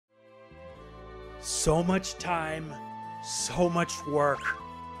So much time, so much work.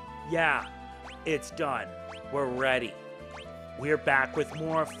 Yeah, it's done. We're ready. We're back with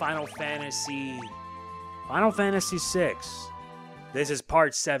more Final Fantasy VI. This is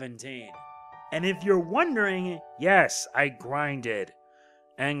part 17. And if you're wondering, yes, I grinded.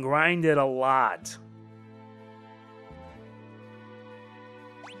 And grinded a lot.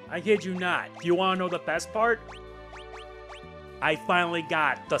 I kid you not. Do you want to know the best part? I finally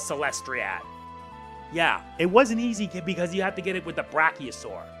got the Celestiat. Yeah, it wasn't easy because you have to get it with the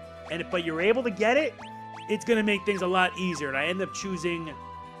Brachiosaur. But you're able to get it, it's going to make things a lot easier. And I end up choosing,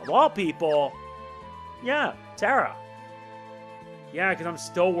 of all people, yeah, Terra. Yeah, because I'm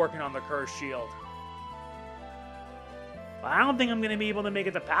still working on the Cursed Shield. But I don't think I'm going to be able to make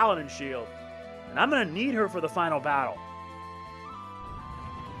it the Paladin Shield. And I'm going to need her for the final battle.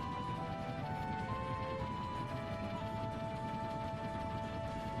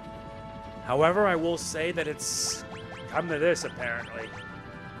 However, I will say that it's come to this, apparently.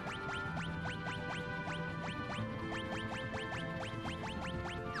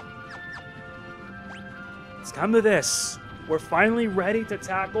 It's come to this. We're finally ready to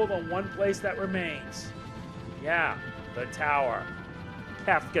tackle the one place that remains. Yeah, the tower.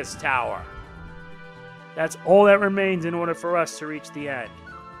 Kefka's tower. That's all that remains in order for us to reach the end.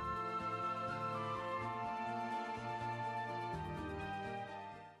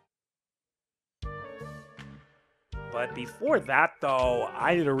 But before that, though,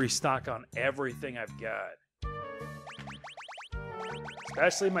 I need to restock on everything I've got.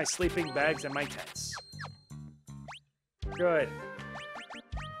 Especially my sleeping bags and my tents. Good.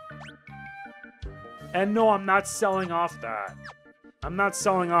 And no, I'm not selling off that. I'm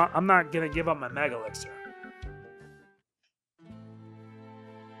not gonna give up my Mega Elixir.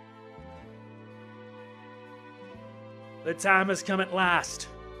 The time has come at last.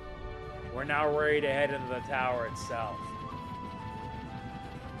 We're now ready to head into the tower itself.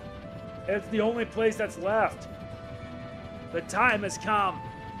 It's the only place that's left. The time has come.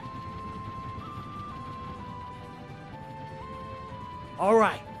 All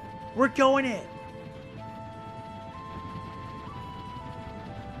right, we're going in.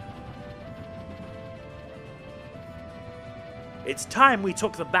 It's time we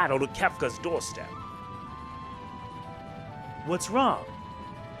took the battle to Kefka's doorstep. What's wrong?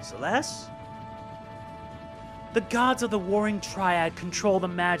 Celeste? The gods of the Warring Triad control the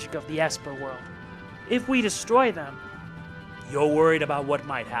magic of the Esper world. If we destroy them, you're worried about what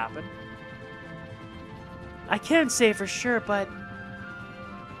might happen? I can't say for sure, but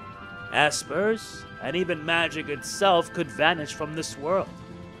Espers, and even magic itself, could vanish from this world.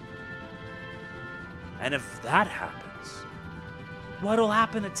 And if that happens, what'll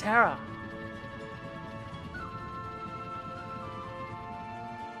happen to Terra?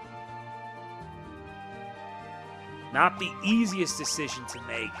 Not the easiest decision to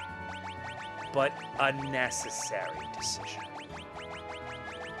make, but a necessary decision.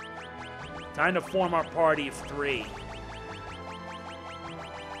 Time to form our party of 3.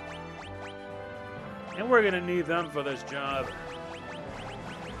 And we're gonna need them for this job.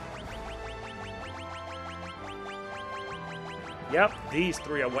 Yep, these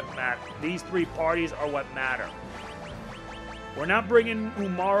 3 are what matter. These 3 parties are what matter. We're not bringing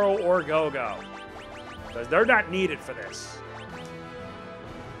Umaro or Gogo, because they're not needed for this.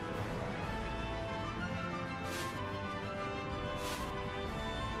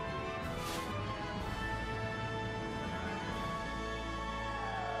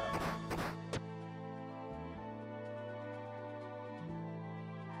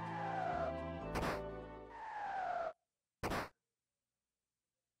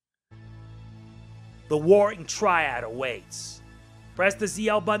 The Warring Triad awaits. Press the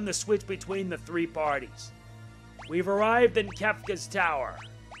ZL button to switch between the 3 parties. We've arrived in Kefka's tower.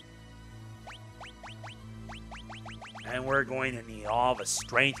 And we're going to need all the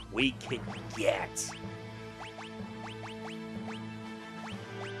strength we can get.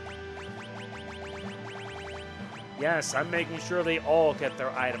 Yes, I'm making sure they all get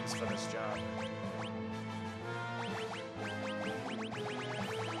their items for this job.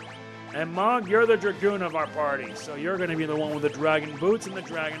 And Mog, you're the Dragoon of our party, so you're going to be the one with the dragon boots and the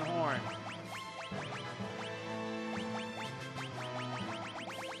dragon horn.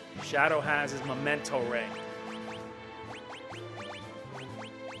 Shadow has his memento ring.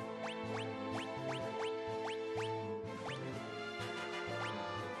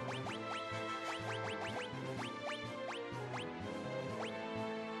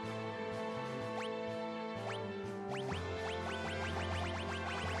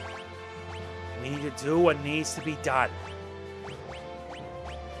 We need to do what needs to be done.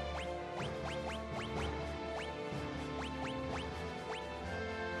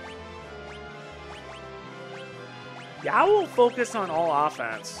 Yeah, I will focus on all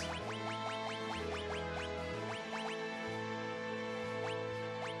offense.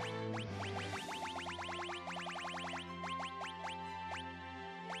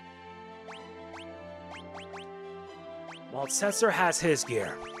 Well, Setzer has his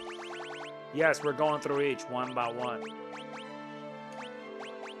gear. Yes, we're going through each one by one.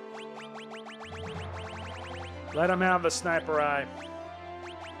 Let him have the sniper eye.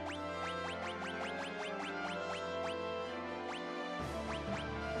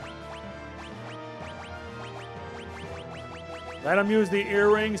 Let him use the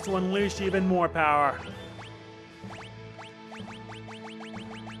earrings to unleash even more power.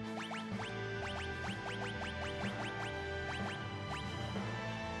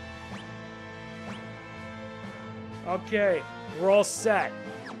 Okay, we're all set.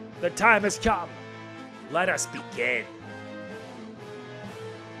 The time has come. Let us begin.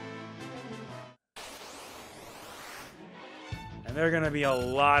 And there are going to be a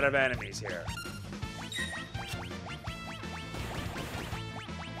lot of enemies here.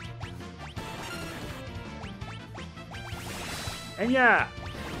 And yeah,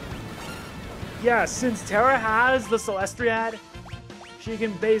 since Terra has the Celestiad, she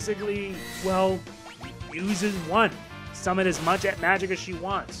can basically, well, use as one. Summon as much magic as she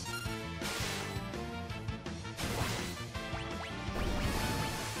wants.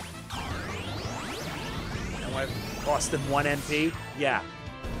 And what cost them 1 MP? Yeah,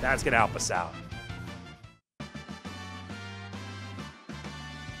 that's gonna help us out.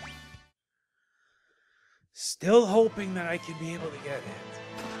 Still hoping that I can be able to get it.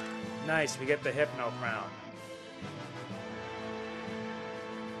 Nice, we get the Hypno Crown.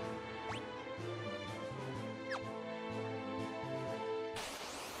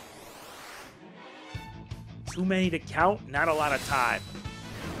 Too many to count, not a lot of time.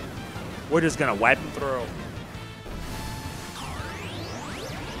 We're just gonna wipe them through.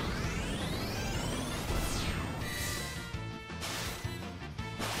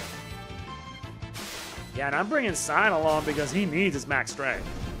 Yeah, and I'm bringing Sign along because he needs his max strength.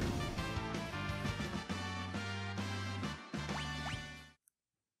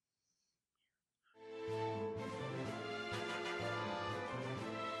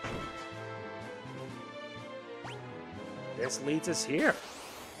 This leads us here.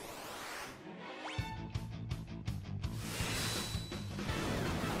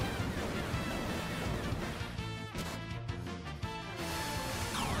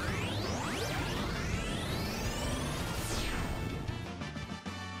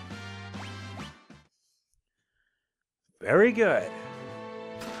 Very good.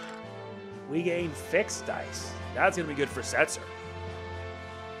 We gain fixed dice. That's going to be good for Setzer.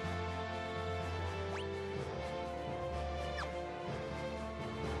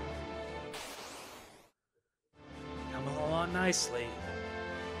 Coming along nicely.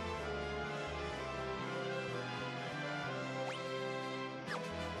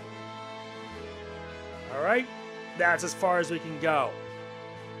 All right, that's as far as we can go.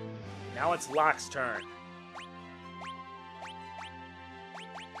 Now it's Locke's turn.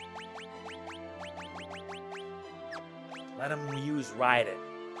 Let him use Raiden.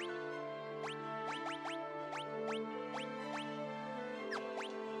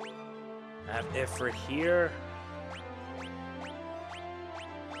 Have Ifrit here.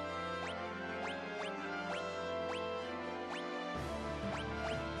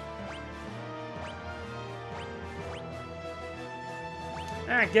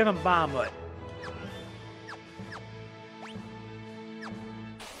 Give him Bomblet.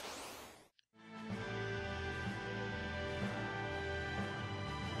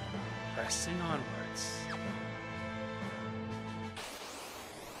 Pressing onwards.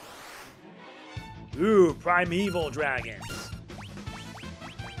 Ooh, Primeval Dragons.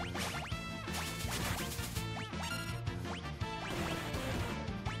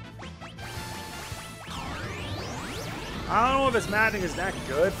 I don't know if his matching is that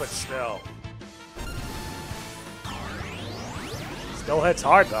good, but still. Still hits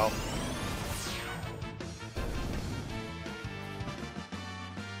hard, though.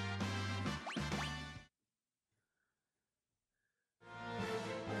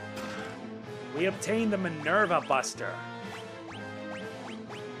 We obtained the Minerva Buster.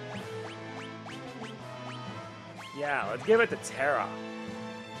 Yeah, let's give it to Terra.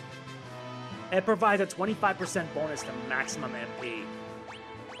 It provides a 25% bonus to maximum MP.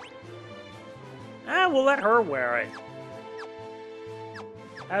 We'll let her wear it.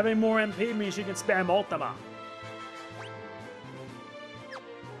 Having more MP means she can spam Ultima.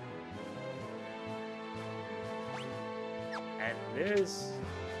 And this...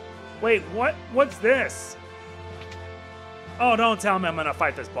 Wait, what? What's this? Oh, don't tell me I'm gonna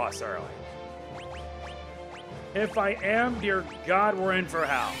fight this boss early. If I am, dear God, we're in for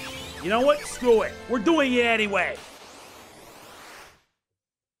hell. You know what? Screw it. We're doing it anyway.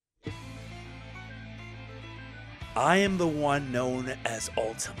 I am the one known as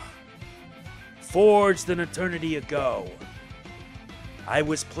Ultima. Forged an eternity ago. I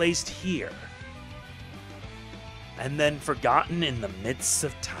was placed here. And then forgotten in the midst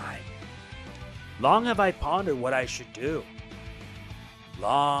of time. Long have I pondered what I should do.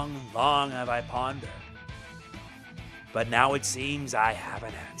 Long, long have I pondered. But now it seems I have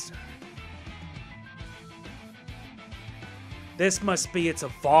an answer. This must be its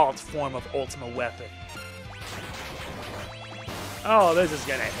evolved form of Ultima Weapon. Oh, this is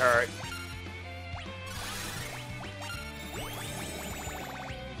gonna hurt.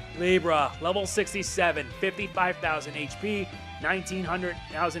 Libra, level 67, 55,000 HP,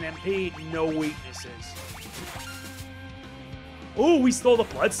 1900,000 MP, no weaknesses. Ooh, we stole the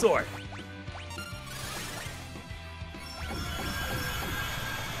blood sword.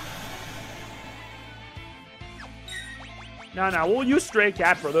 No, we'll use Stray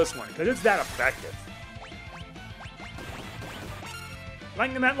Cat for this one, because it's that effective.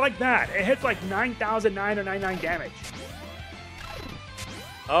 Like that. It hits like 9,999 damage.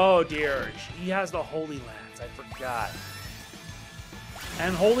 Oh dear, he has the Holy Lance, I forgot.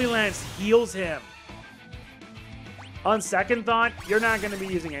 And Holy Lance heals him. On second thought, you're not going to be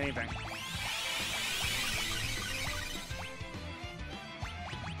using anything.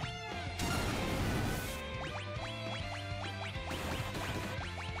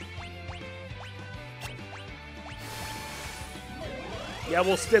 Yeah,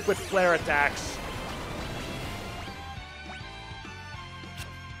 we'll stick with flare attacks.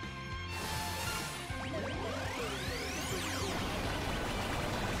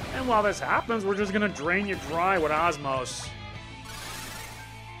 And while this happens, we're just gonna drain you dry with Osmos.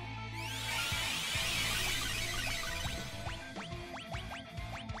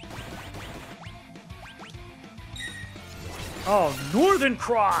 Oh, Northern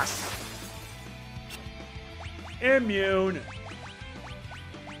Cross! Immune.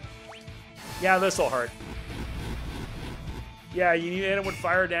 Yeah, this'll hurt. Yeah, you need to hit them with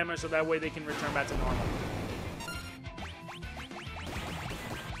fire damage so that way they can return back to normal.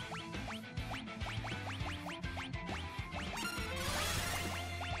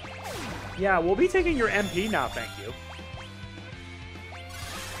 Yeah, we'll be taking your MP now, thank you.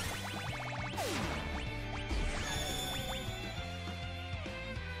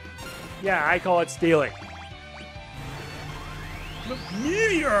 Yeah, I call it stealing.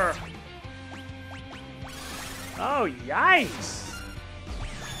 Meteor! Oh, yikes!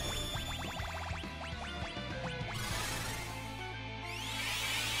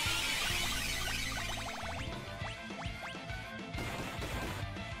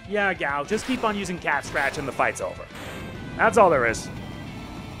 Yeah, Gal, just keep on using Cat Scratch and the fight's over. That's all there is.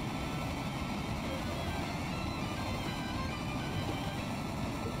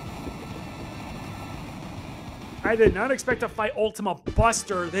 I did not expect to fight Ultima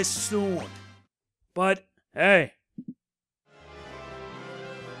Buster this soon. But, hey.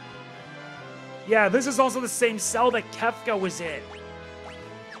 Yeah, this is also the same cell that Kefka was in.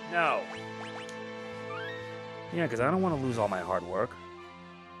 No. Yeah, because I don't want to lose all my hard work.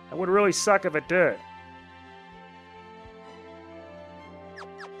 That would really suck if it did.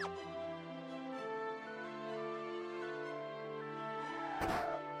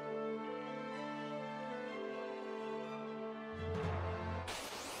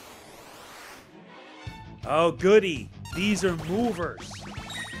 Oh, goody. These are movers.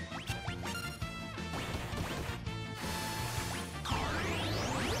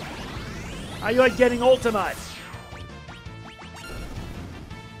 How you like getting ultimates?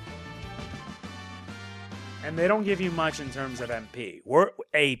 And they don't give you much in terms of MP or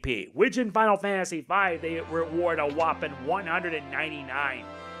AP, which in Final Fantasy V they reward a whopping 199.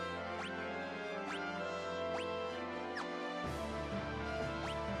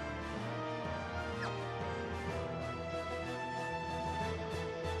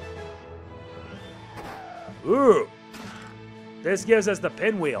 Ooh, this gives us the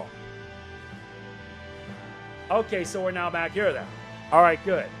pinwheel. Okay, so we're now back here then. All right,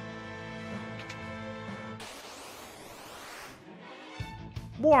 good.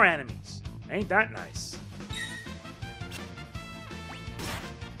 More enemies. Ain't that nice?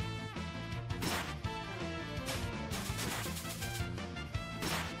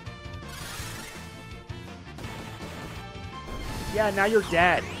 Yeah, now you're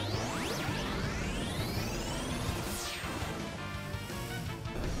dead.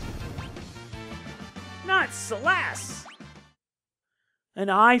 Not Celeste! An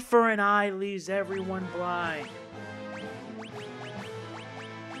eye for an eye leaves everyone blind.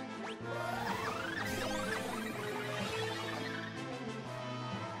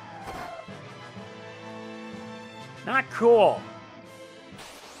 Not cool.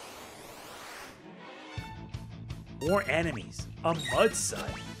 More enemies. A mud site.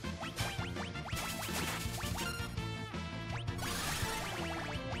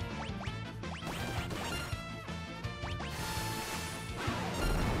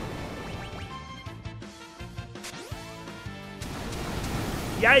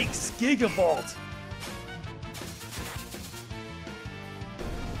 Yikes! Gigavolt!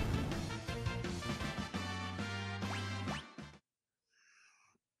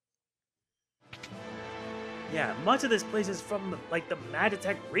 Yeah, much of this place is from, like, the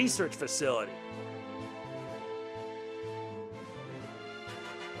Magitech research facility.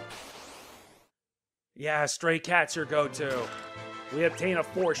 Yeah, Stray Cat's your go-to. We obtain a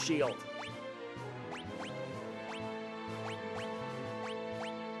force shield.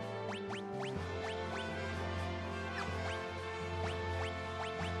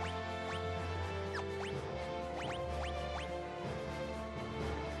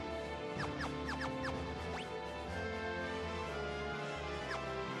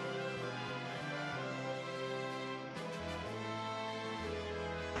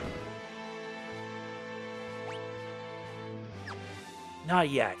 Not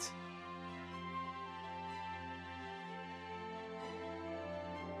yet.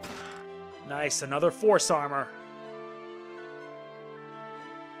 Nice, another force armor.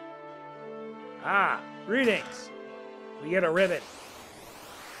 Ah, greetings. We get a ribbon.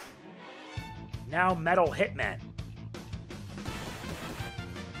 Now Metal Hitman.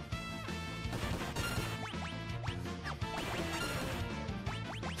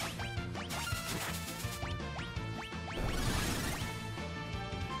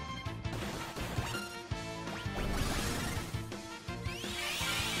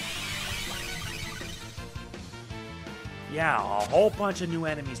 Yeah, a whole bunch of new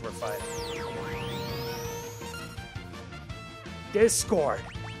enemies we're fighting. Discord.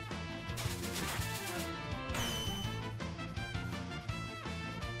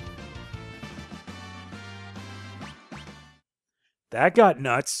 That got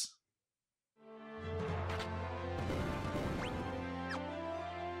nuts.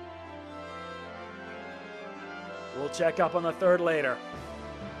 We'll check up on the third later.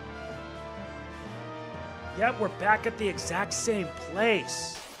 Yep, we're back at the exact same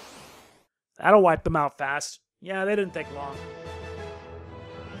place. That'll wipe them out fast. Yeah, they didn't take long.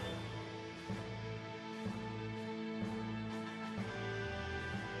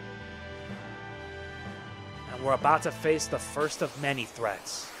 And we're about to face the first of many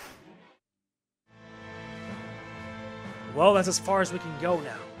threats. Well, that's as far as we can go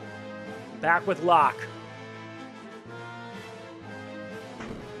now. Back with Locke.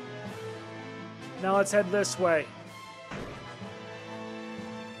 Now let's head this way.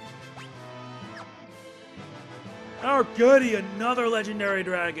 Oh goody, another legendary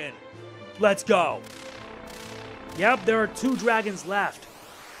dragon. Let's go. Yep, there are 2 dragons left.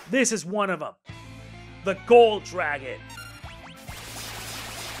 This is one of them. The gold dragon.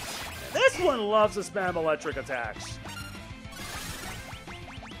 This one loves to spam electric attacks.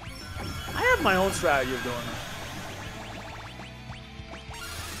 I have my own strategy of doing it.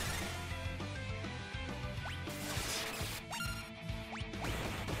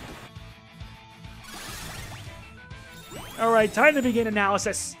 Alright, time to begin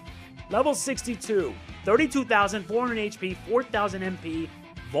analysis. Level 62, 32,400 HP, 4,000 MP,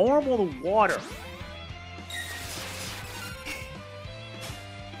 vulnerable to water.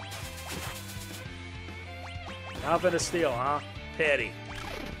 Nothing to steal, huh? Pity.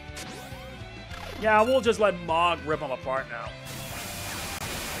 Yeah, we'll just let Mog rip them apart now.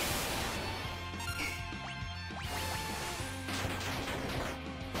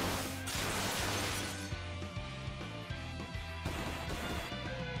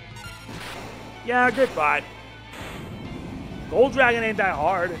 Yeah, goodbye. Gold Dragon ain't that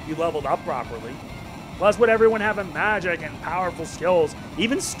hard if you leveled up properly. Plus, with everyone having magic and powerful skills,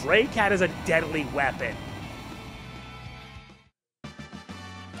 even Stray Cat is a deadly weapon.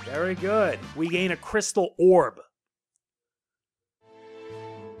 Very good. We gain a crystal orb.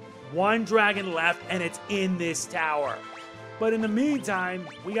 1 dragon left, and it's in this tower. But in the meantime,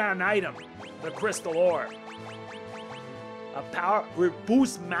 we got an item, the crystal orb. A power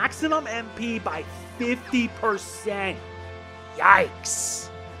boosts maximum MP by 50%. Yikes.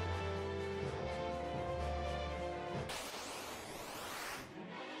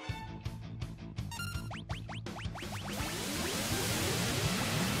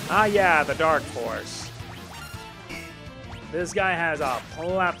 Ah yeah, the Dark Force. This guy has a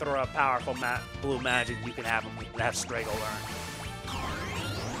plethora of powerful blue magic you can have Strago learn.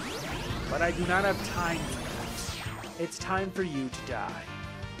 But I do not have time for that. It's time for you to die.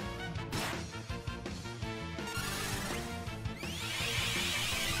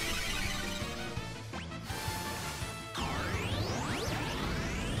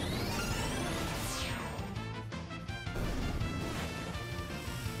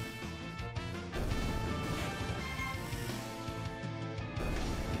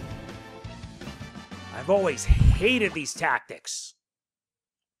 I've always hated these tactics.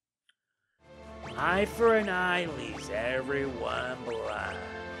 Eye for an eye leaves everyone blind.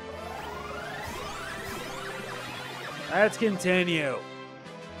 Let's continue.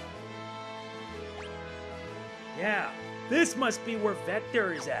 Yeah, this must be where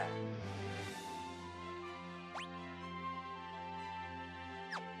Vector is at.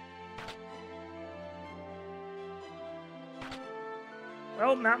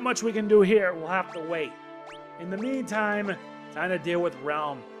 Well, not much we can do here. We'll have to wait. In the meantime, time to deal with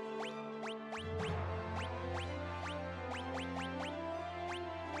Realm.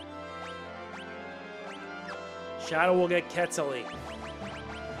 Shadow will get Quetzali.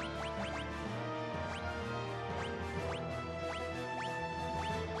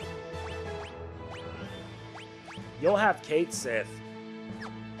 You'll have Kate Sith.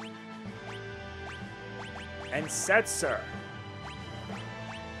 And Setzer.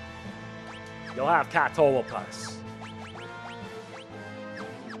 You'll have Catolopus.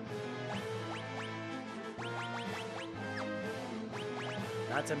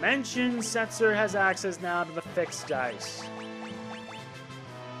 Not to mention, Setzer has access now to the fixed dice.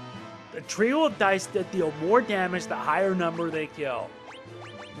 The trio of dice that deal more damage the higher number they kill.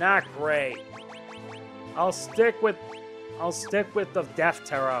 Not great. I'll stick with the Death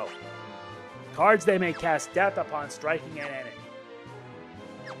Tarot. Cards they may cast death upon striking an enemy.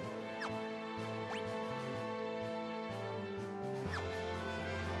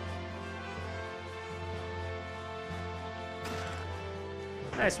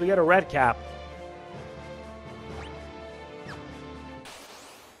 Nice, we got a red cap.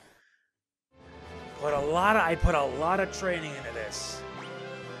 I put a lot of training into this.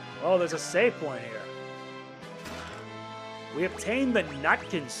 Oh, there's a save point here. We obtained the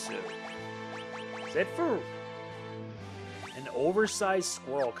Nutkin suit. Is it for an oversized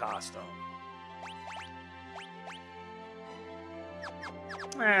squirrel costume?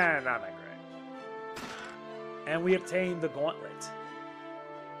 Not that great. And we obtained the gauntlet.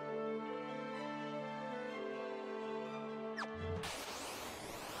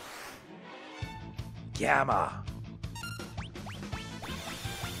 Gamma.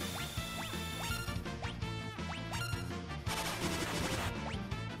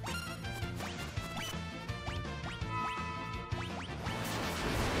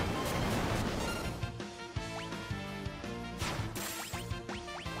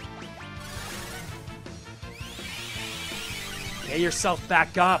 Get yourself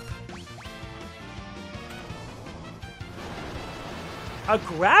back up. A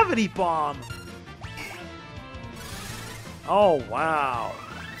gravity bomb. Oh, wow.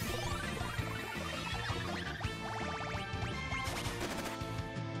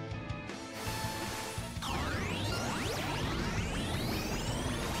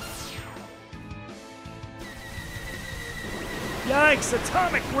 Yikes,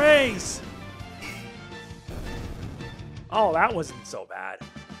 atomic rays! Oh, that wasn't so bad.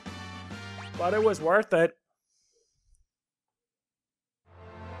 But it was worth it.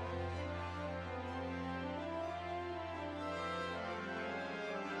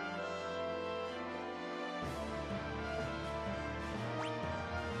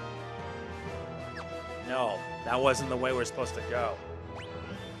 No, that wasn't the way we're supposed to go.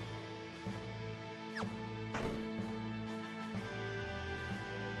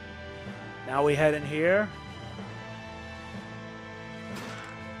 Now we head in here.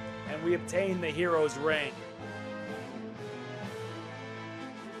 And we obtain the hero's ring.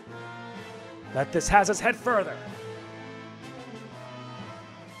 Let this has us head further.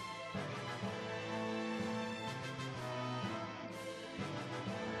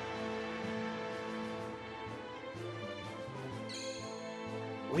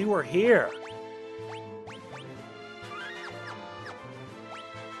 We were here.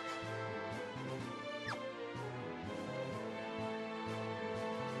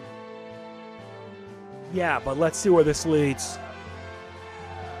 Yeah, but let's see where this leads.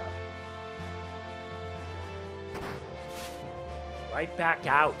 Right back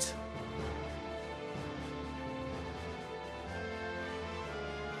out.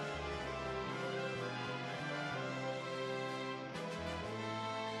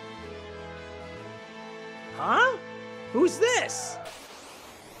 Huh? Who's this?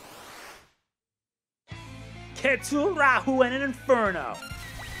 Ketu Rahu and an Inferno.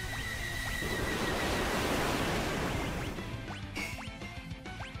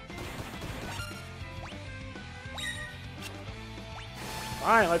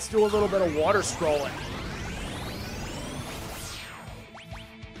 Alright, let's do a little bit of water scrolling.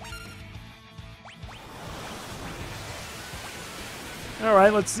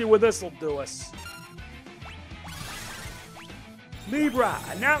 Alright, let's see what this will do us. Libra,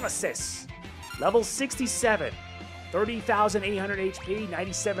 Analysis. Level 67. 30,800 HP,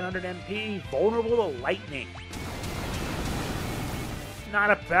 9,700 MP, vulnerable to lightning. Not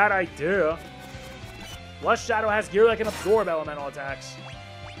a bad idea. Lush Shadow has gear that can absorb elemental attacks.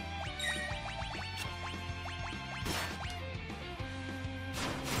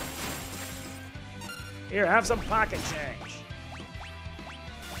 Here, have some pocket change.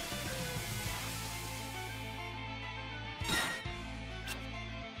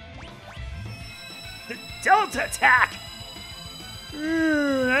 The Delta attack!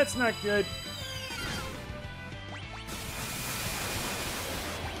 That's not good.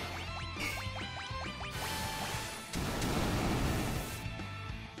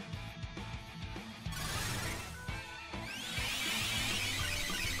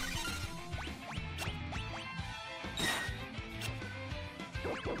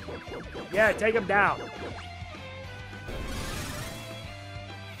 Yeah, take him down.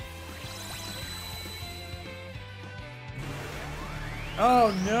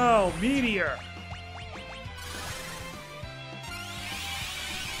 Oh no, Meteor.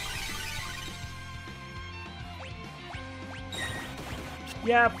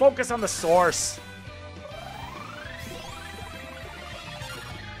 Yeah, focus on the source.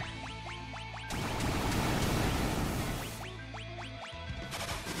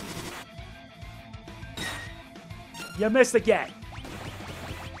 You missed again.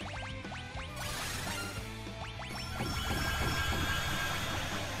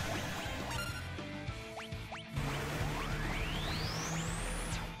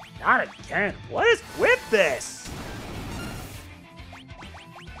 Not again. What is with this?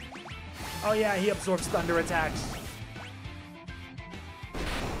 Oh yeah, he absorbs thunder attacks.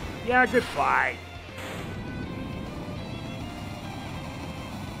 Yeah, goodbye.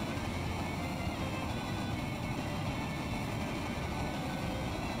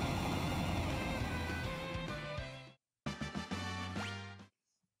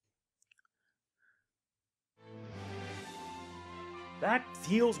 That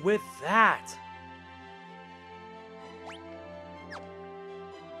deals with that.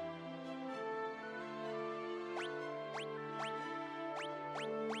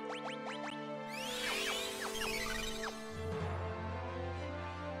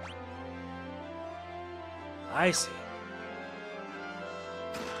 I see.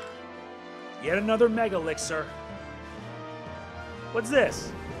 Yet another Mega Elixir. What's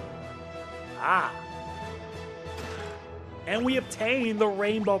this? Ah. And we obtain the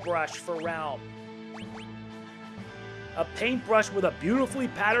Rainbow Brush for Realm. A paintbrush with a beautifully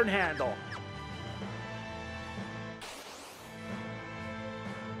patterned handle.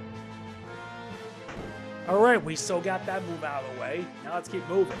 Alright, we still got that move out of the way. Now let's keep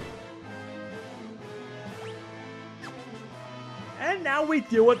moving. And now we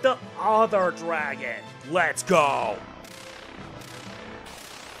deal with the other dragon. Let's go!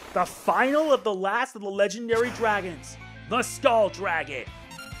 The final of the last of the legendary dragons. The Skull Dragon.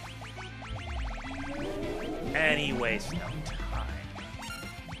 Any waste no time.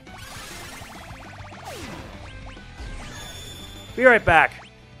 Be right back.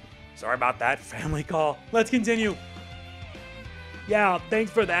 Sorry about that, family call. Let's continue. Yeah,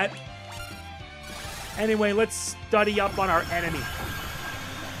 thanks for that. Anyway, let's study up on our enemy.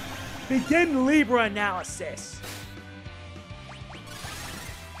 Begin Libra analysis.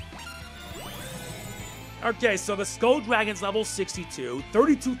 Okay, so the Skull Dragon's level 62,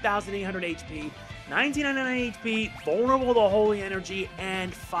 32,800 HP, 1999 HP, vulnerable to holy energy,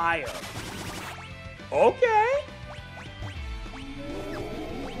 and fire. Okay.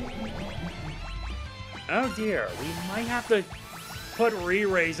 Oh dear, we might have to put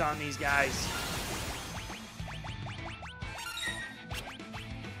re-raise on these guys.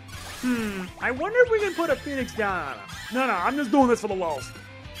 I wonder if we can put a Phoenix down on him. No, I'm just doing this for the lulz.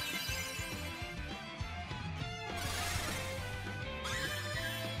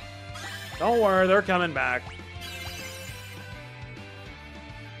 Don't worry, they're coming back.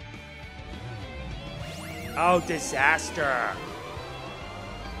 Oh, disaster.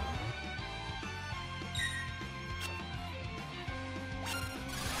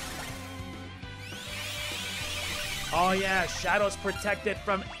 Oh yeah, Shadow's protected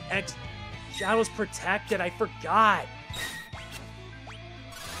from X. Shadow's protected, I forgot.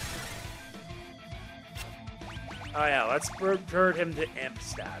 Oh yeah, let's revert him to imp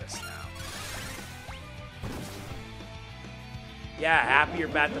status now. Yeah, happy you're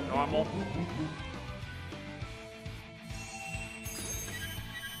back to normal.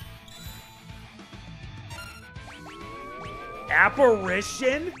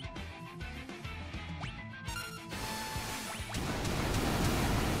 Apparition?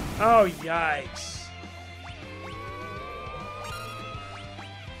 Oh, yikes.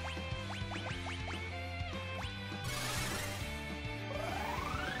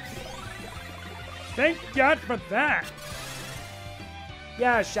 Thank God for that.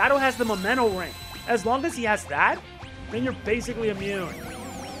 Yeah, Shadow has the memento ring. As long as he has that, then you're basically immune.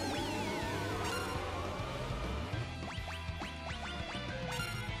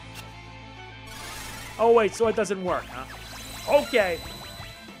 Oh wait, so it doesn't work, huh? Okay.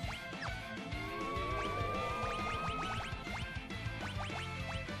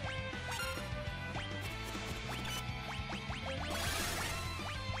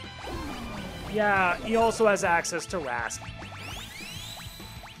 Yeah, he also has access to Rasp.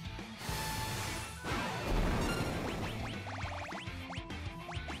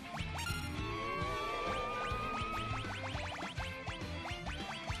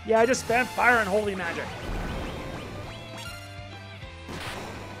 Yeah, I just spam fire and holy magic.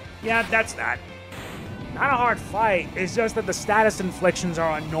 Yeah, that's that. Not a hard fight, it's just that the status inflictions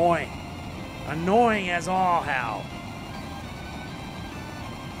are annoying. Annoying as all hell.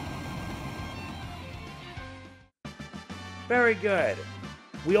 Very good.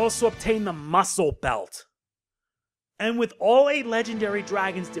 We also obtained the Muscle Belt. And with all 8 legendary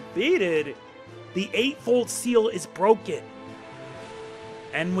dragons defeated, the 8-fold seal is broken.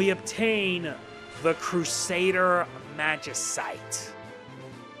 And we obtain the Crusader magicite.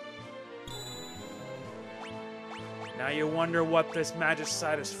 Now you wonder what this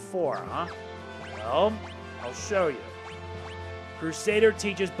magicite is for, huh? Well, I'll show you. Crusader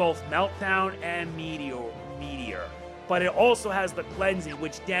teaches both Meltdown and Meteor. But it also has the cleansing,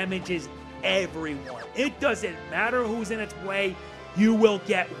 which damages everyone. It doesn't matter who's in its way, you will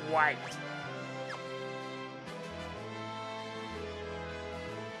get wiped.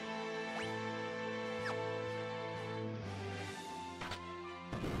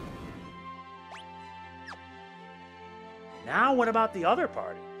 Now what about the other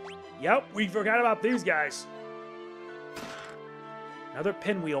party? Yep, we forgot about these guys. Another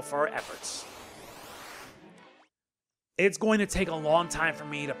pinwheel for our efforts. It's going to take a long time for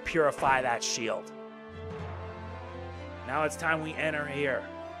me to purify that shield. Now it's time we enter here.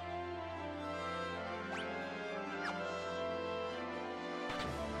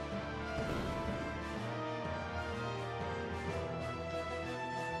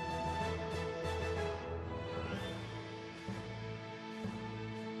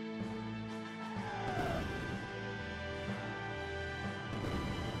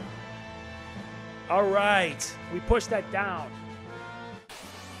 All right, we pushed that down.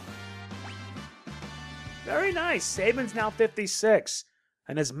 Very nice. Saban's now 56,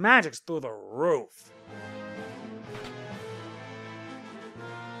 and his magic's through the roof.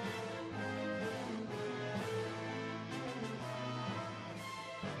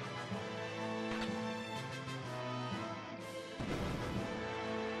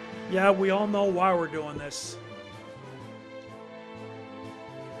 Yeah, we all know why we're doing this.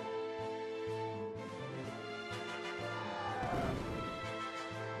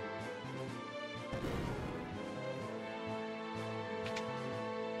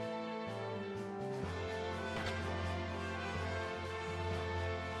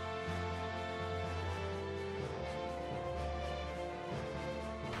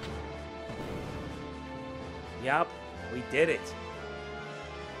 Yep, we did it.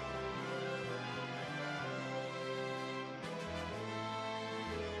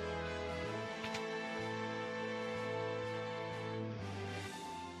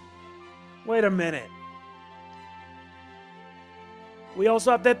 Wait a minute. We also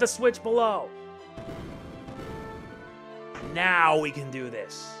have to hit the switch below. Now we can do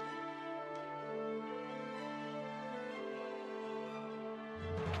this.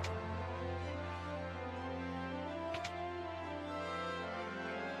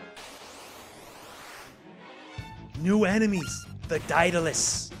 New enemies, the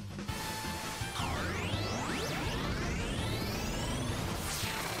Daedalus.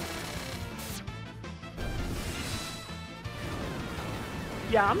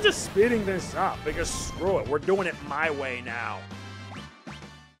 Yeah, I'm just speeding this up because screw it, we're doing it my way now.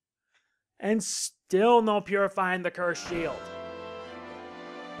 And Still no purifying the cursed shield.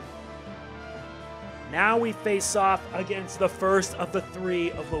 Now we face off against the first of the three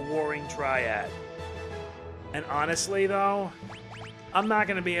of the Warring Triad. And honestly though, I'm not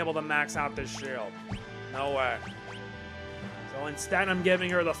going to be able to max out this shield. No way. So instead I'm giving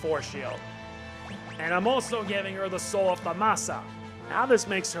her the Force Shield. And I'm also giving her the Soul of the Masa. Now this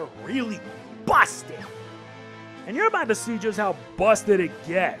makes her really busted. And you're about to see just how busted it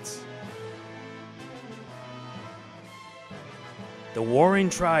gets. The Warring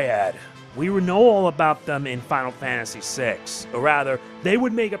Triad. We know all about them in Final Fantasy VI. Or rather, they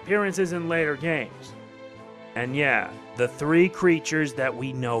would make appearances in later games. And yeah, the three creatures that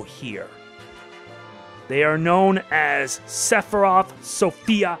we know here. They are known as Sephiroth,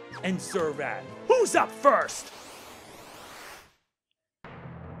 Sophia, and Zervad. Who's up first?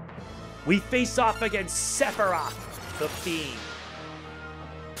 We face off against Sephiroth, the Fiend.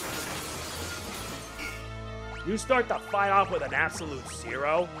 You start the fight off with an absolute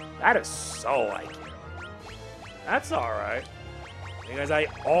 0? That is so like you. That's alright. Because I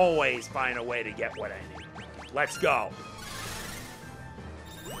always find a way to get what I need. Let's go.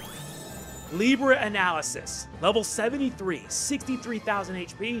 Libra Analysis. Level 73, 63,000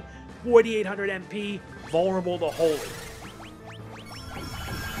 HP, 4,800 MP, vulnerable to Holy.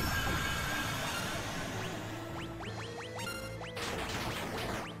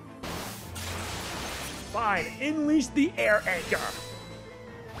 Fine, unleash the air anchor.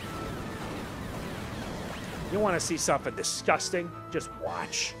 You want to see something disgusting? Just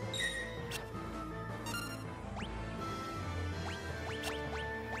watch.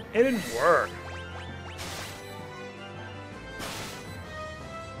 It didn't work.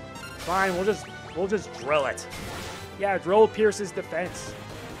 Fine, we'll just drill it. Yeah, drill pierces defense.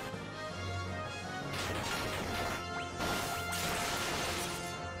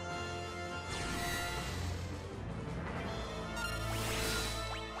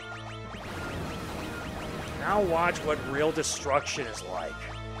 Now watch what real destruction is like.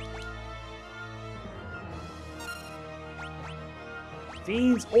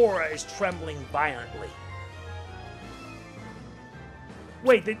 Fiend's aura is trembling violently.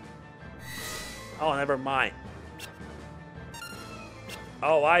 Wait, oh, never mind.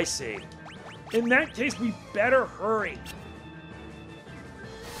 Oh, I see. In that case, we better hurry.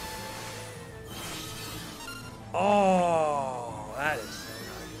 Oh, that is so nice.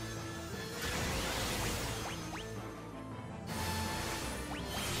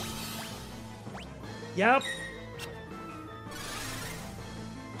 Yep.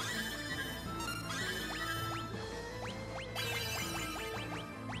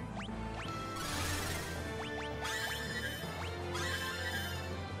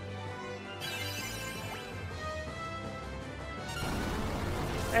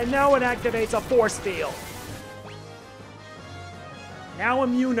 And now it activates a force field. Now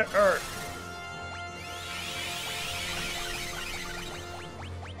immune to Earth.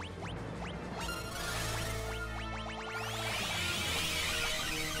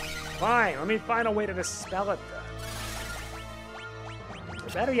 Fine, let me find a way to dispel it then. Or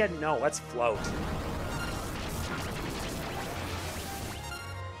better yet, no, let's float.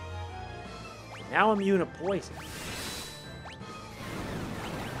 Now immune to poison.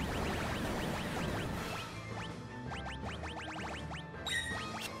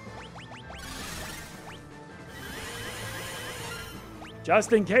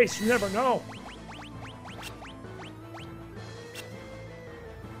 Just in case, you never know.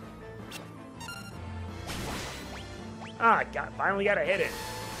 Ah, finally got to hit it.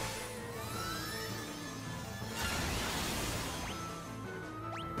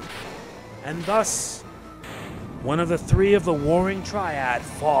 And thus, one of the three of the Warring Triad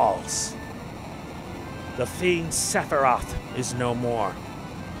falls. The Fiend Sephiroth is no more.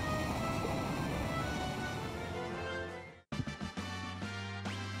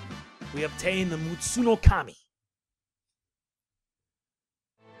 We obtain the Mutsuno Kami.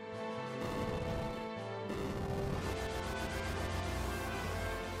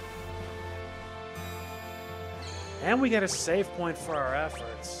 And we get a save point for our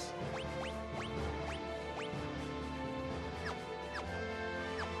efforts.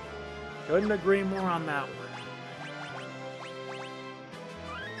 Couldn't agree more on that one.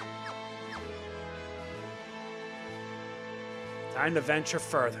 Time to venture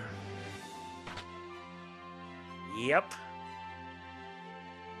further. Yep.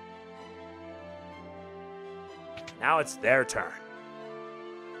 Now it's their turn.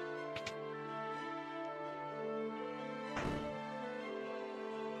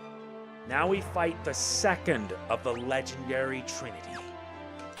 Now we fight the second of the legendary Trinity.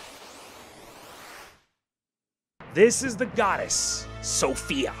 This is the goddess,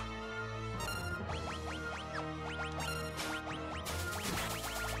 Sophia.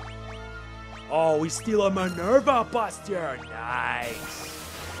 Oh, we steal a Minerva Buster. Nice.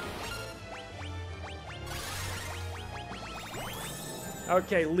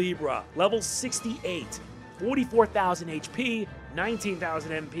 Okay, Libra, level 68, 44,000 HP,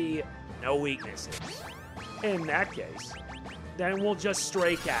 19,000 MP, no weaknesses. In that case, then we'll just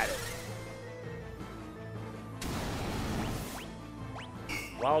strike at it.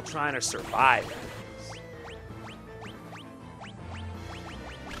 While trying to survive.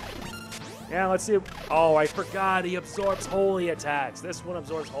 Yeah, let's see. Oh, I forgot he absorbs holy attacks. This one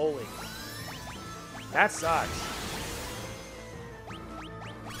absorbs holy. That sucks.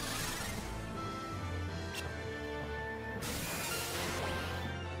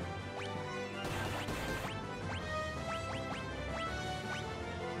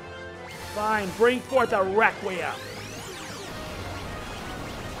 Fine, bring forth a Requiem.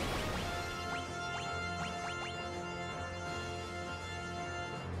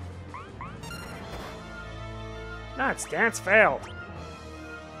 Nah, its dance failed.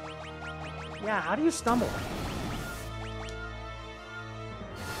 Yeah, how do you stumble?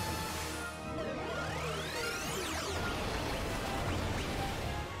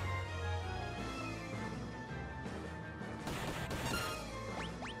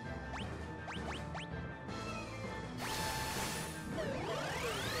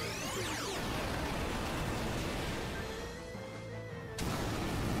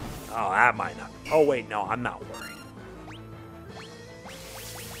 Oh, that might not. Oh, wait, no, I'm not worried.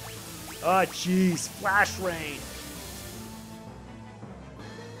 Oh, jeez, Flash Rain.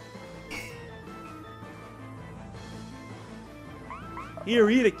 Here,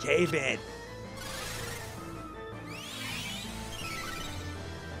 eat a cave-in.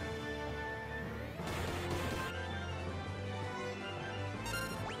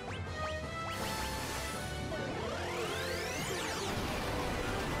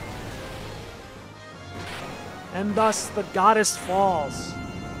 And thus the goddess falls.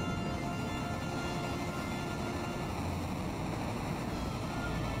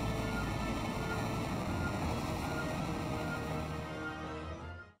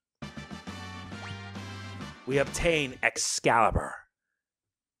 We obtain Excalibur.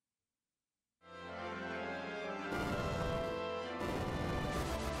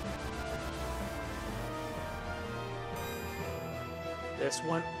 This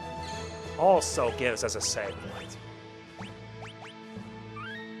one also gives us a save point.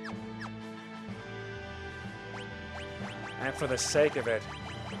 And for the sake of it,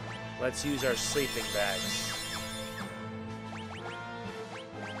 let's use our sleeping bags.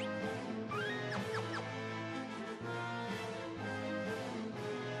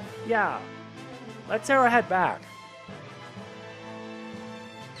 Yeah, let's arrowhead back.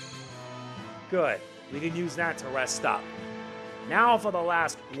 Good, we can use that to rest up. Now for the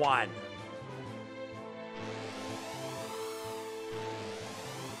last one.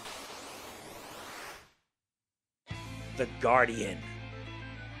 The Guardian.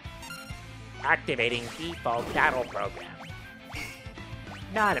 Activating default battle program.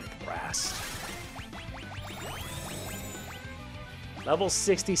 Not impressed. Level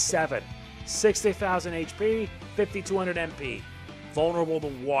 67, 60,000 HP, 5,200 MP. Vulnerable to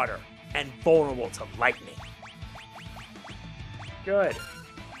water and vulnerable to lightning. Good.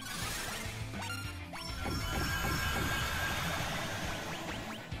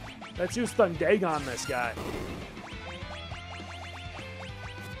 Let's use Thundaga on this guy.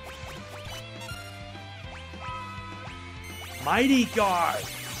 Mighty Guard.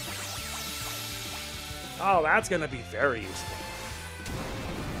 Oh, that's gonna be very useful.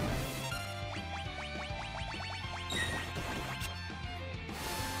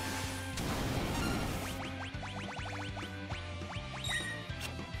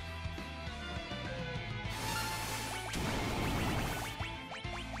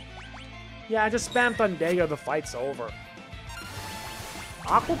 Yeah, just spam Thundaga, the fight's over.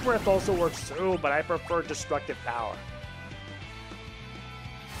 Aqua Breath also works too, but I prefer Destructive Power.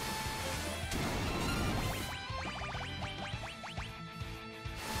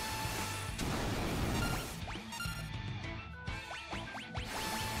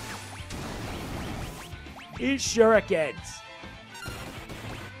 Eat shurikens.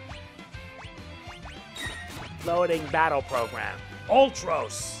 Loading battle program.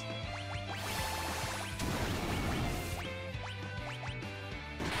 Ultros.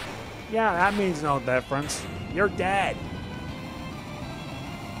 Yeah, that means no difference. You're dead.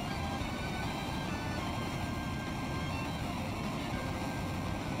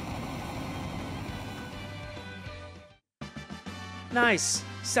 Nice.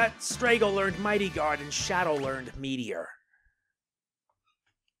 Strago learned Mighty Guard and Shadow learned Meteor.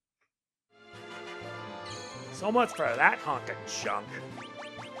 So much for that hunk of junk.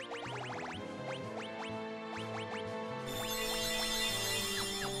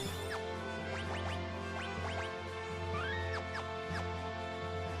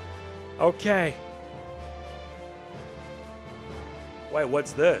 Okay. Wait,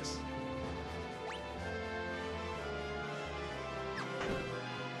 what's this?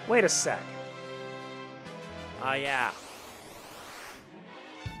 Wait a sec. Oh, yeah.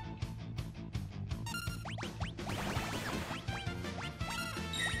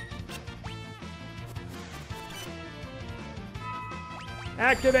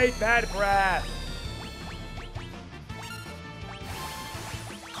 Activate Bad Breath.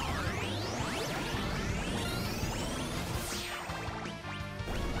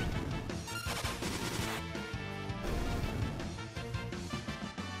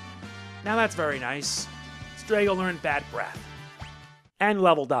 Now that's very nice. Strago learned Bad Breath. And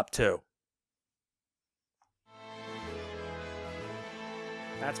leveled up too.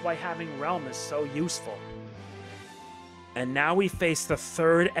 That's why having Realm is so useful. And now we face the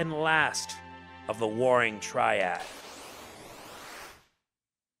third and last of the Warring Triad.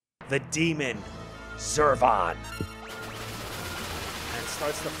 The Demon, Zurvan. And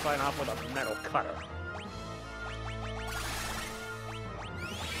starts the fight off with a metal cutter.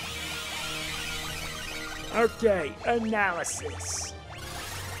 Okay, analysis.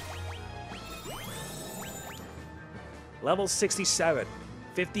 Level 67,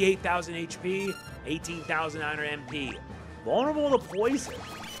 58,000 HP, 18,900 MP. Vulnerable to poison.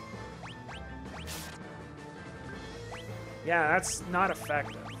 Yeah, that's not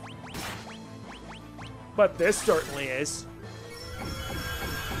effective. But this certainly is.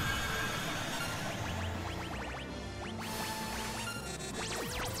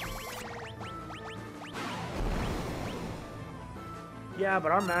 Yeah,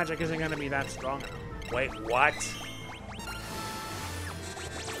 but our magic isn't going to be that strong. Wait, what?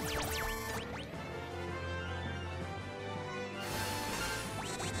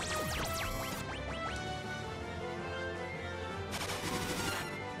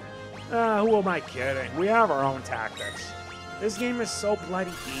 Who am I kidding? We have our own tactics. This game is so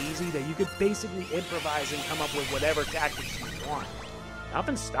bloody easy that you could basically improvise and come up with whatever tactics you want.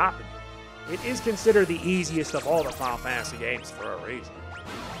 Nothing's stopping you. It is considered the easiest of all the Final Fantasy games for a reason.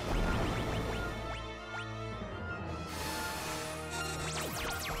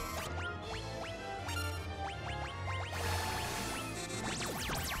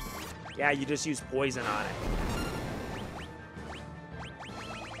 Yeah, you just use poison on it.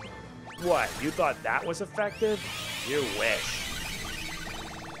 What, you thought that was effective? You wish.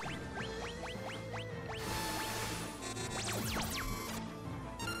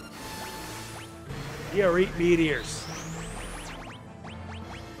 Here, eat meteors.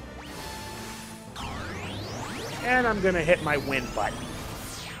 And I'm gonna hit my win button.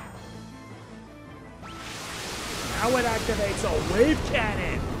 Now it activates a wave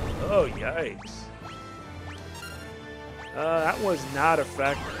cannon. Oh, yikes. That was not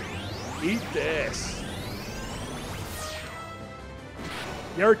effective. Eat this.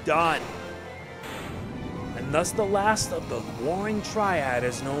 You're done. And thus the last of the Warring Triad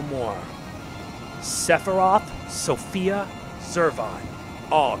is no more. Sephiroth, Sophia, Zurvan,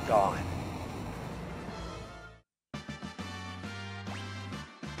 all gone.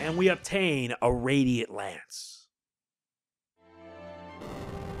 And we obtain a Radiant Lance.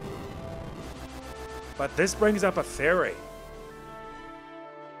 But this brings up a theory.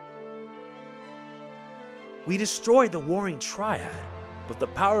 We destroyed the Warring Triad, but the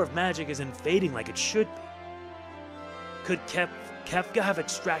power of magic isn't fading like it should be. Could Kefka have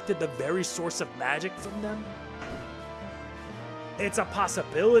extracted the very source of magic from them? It's a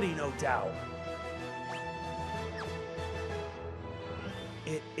possibility, no doubt.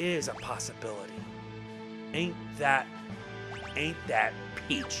 It is a possibility. Ain't that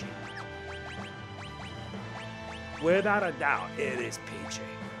peachy? Without a doubt, it is peachy.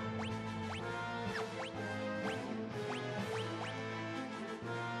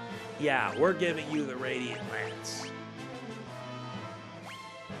 Yeah, we're giving you the Radiant Lance.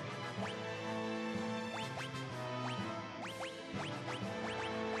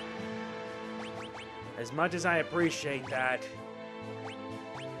 As much as I appreciate that,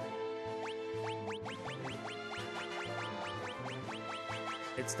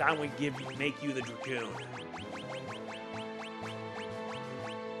 it's time we make you the Dragoon.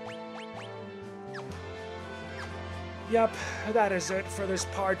 Yep, that is it for this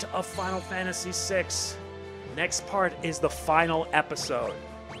part of Final Fantasy VI. Next part is the final episode.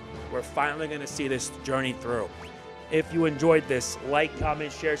 We're finally going to see this journey through. If you enjoyed this, like,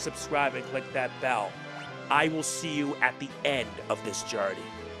 comment, share, subscribe, and click that bell. I will see you at the end of this journey.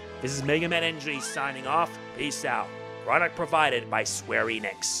 This is MegamanNG signing off. Peace out. Product provided by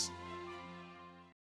Square-Enix.